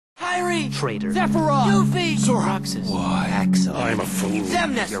Irie! Traitor. Sephiroth! Yuffie! Roxas. Why? Axel. I'm a fool.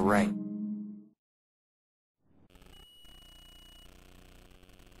 Xemnas! You're right.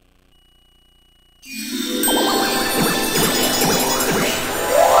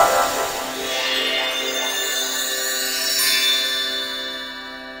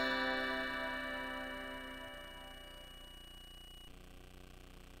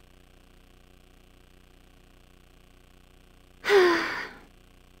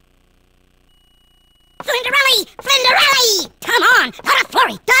 Cinderella! Come on! Not a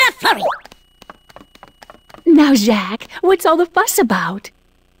flurry! Not a flurry! Now, Jaq, what's all the fuss about?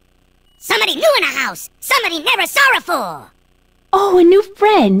 Somebody new in the house! Somebody never saw before! Oh, a new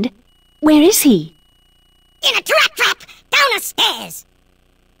friend. Where is he? In a trap! Down the stairs!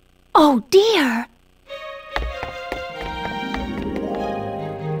 Oh, dear.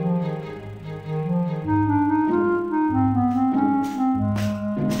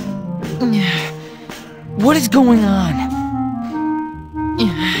 What is going on?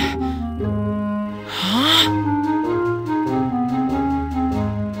 Huh?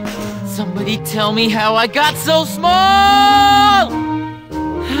 Somebody tell me how I got so small!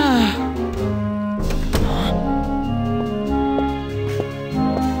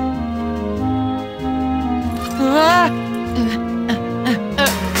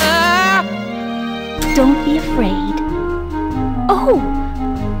 Don't be afraid. Oh!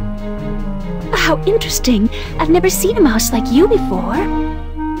 How interesting. I've never seen a mouse like you before.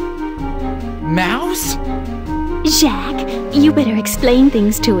 Mouse? Jaq, you better explain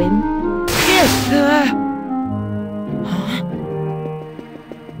things to him.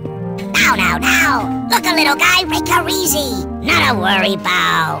 Now! Look, a little guy, take her easy. Not a worry,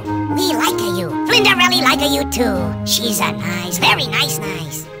 Bow. We like you. Cinderella like you too. She's a nice, very nice.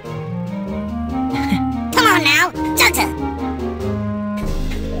 Come on now, Jugta.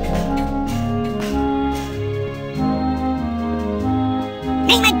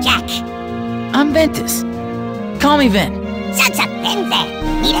 Name it Jaq. I'm Ventus. Call me Ven. Jugta, Ven.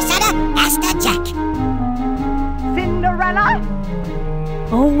 Need a soda? Ask the Jaq. Cinderella?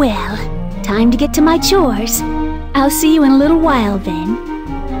 Oh, well. Time to get to my chores. I'll see you in a little while, then.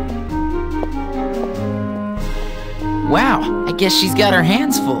 Wow, I guess she's got her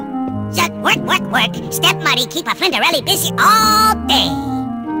hands full. Just work. Step Muddy keep a Cinderella busy all day.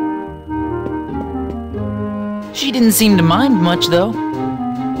 She didn't seem to mind much, though.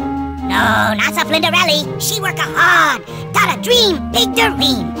 No, not so Cinderella. She work hard. Got a dream, big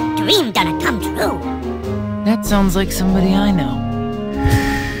dream. Dream gonna come true. That sounds like somebody I know.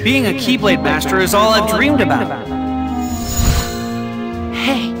 Being a Keyblade Master is all I've dreamed about.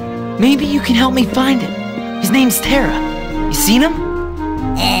 Hey, maybe you can help me find him. His name's Terra. You seen him?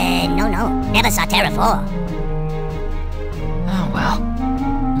 No. Never saw Terra before. Oh, well.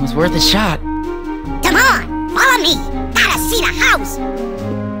 It was worth a shot. Come on, follow me. Gotta see the house.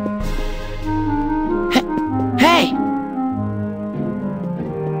 Hey!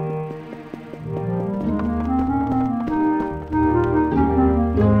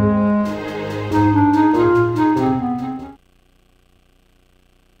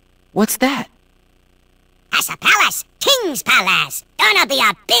 What's that? That's a palace. King's palace. Gonna be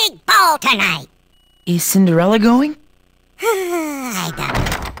a big ball tonight. Is Cinderella going? I don't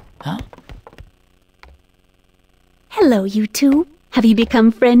know. Huh? Hello, you two. Have you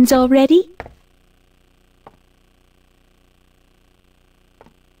become friends already?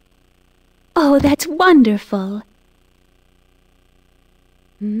 Oh, that's wonderful.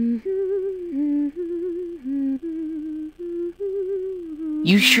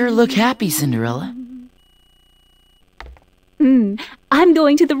 You sure look happy, Cinderella. I'm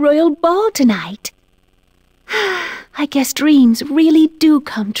going to the royal ball tonight. I guess dreams really do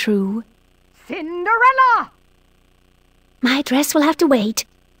come true. Cinderella! My dress will have to wait.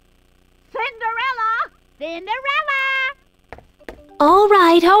 Cinderella! Cinderella! All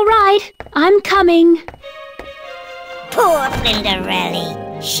right. I'm coming. Poor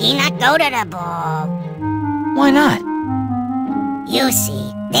Cinderella. She not go to the ball. Why not? You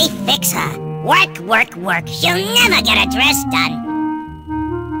see, they fix her. Work. She'll never get a dress done.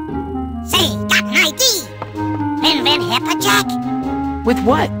 Say, got an idea. Vin help a Jaq. With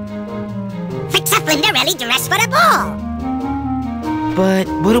what? Fix a Cinderella dress for the ball. But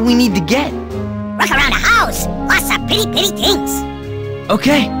what do we need to get? Look around the house. Lots of pretty things.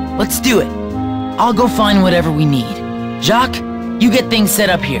 Okay, let's do it. I'll go find whatever we need. Jaq, you get things set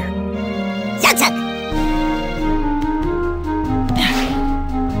up here. Zug.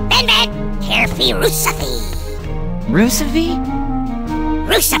 Ven, carefree Roosafy. Roosafy?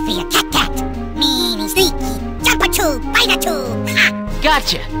 Roosafy, a cat. Meany, sneaky, jump-a-choo, bite-a-choo. Ha!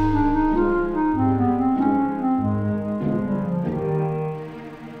 Gotcha.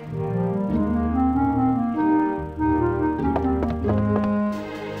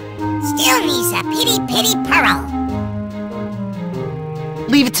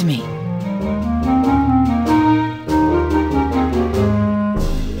 Leave it to me.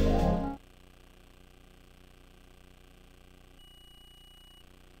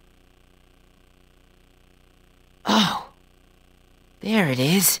 Oh, there it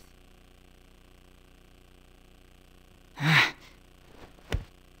is.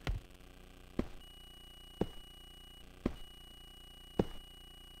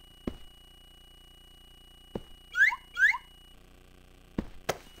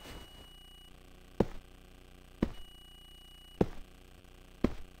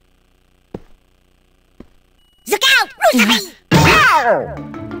 Look out! Rooster!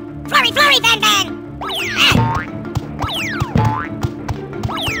 Flurry, flurry, Van Van!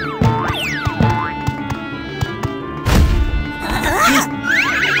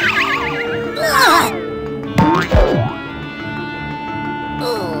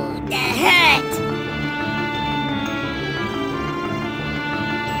 Ooh, that hurt!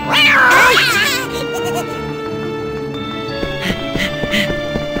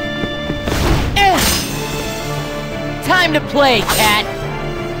 Time to play, cat!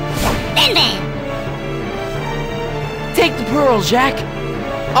 Van Van! Take the pearls, Jaq.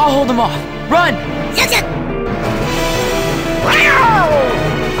 I'll hold them off. Run! Zug Zug!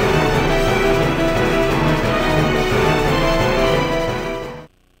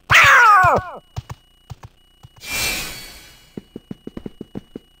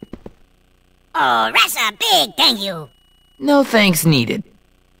 Oh, that's a big thank you. No thanks needed.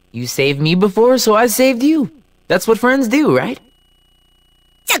 You saved me before, so I saved you. That's what friends do, right?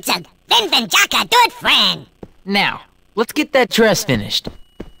 Zug Zug, Van Van Jaq a good friend. Now, let's get that dress finished.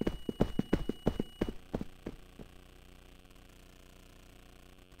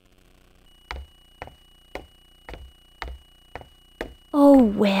 Oh,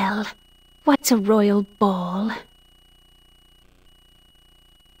 well, what's a royal ball?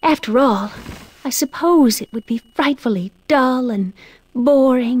 After all, I suppose it would be frightfully dull and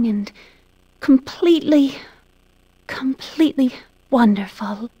boring and completely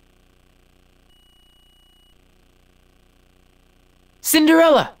wonderful.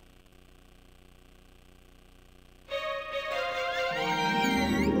 Cinderella!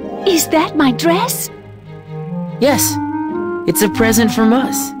 Is that my dress? Yes, it's a present from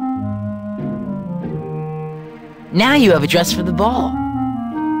us. Now you have a dress for the ball.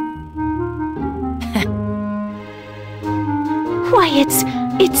 Why,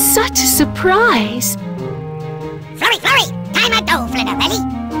 it's such a surprise. Flurry, flurry! Time a dough, Flinderelli!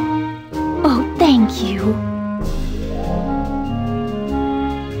 Oh, thank you.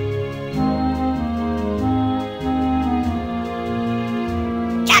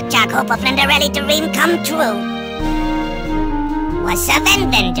 Jaq hope a Flinderelli dream come true. What's a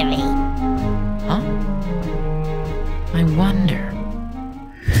inventory? Huh? I wonder.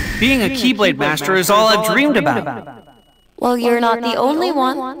 Being a Keyblade Master is all I've dreamed about. Well, you're not the only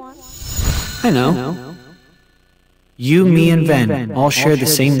one. I know. You, me, and Ven all share the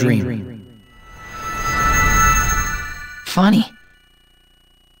same dream. Funny.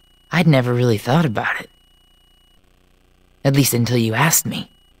 I'd never really thought about it. At least until you asked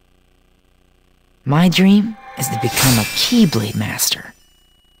me. My dream is to become a Keyblade Master.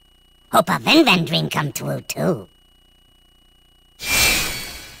 Hope a Ven dream come true, too.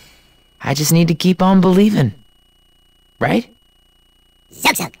 I just need to keep on believing. Right?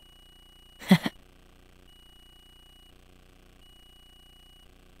 Zug Zug,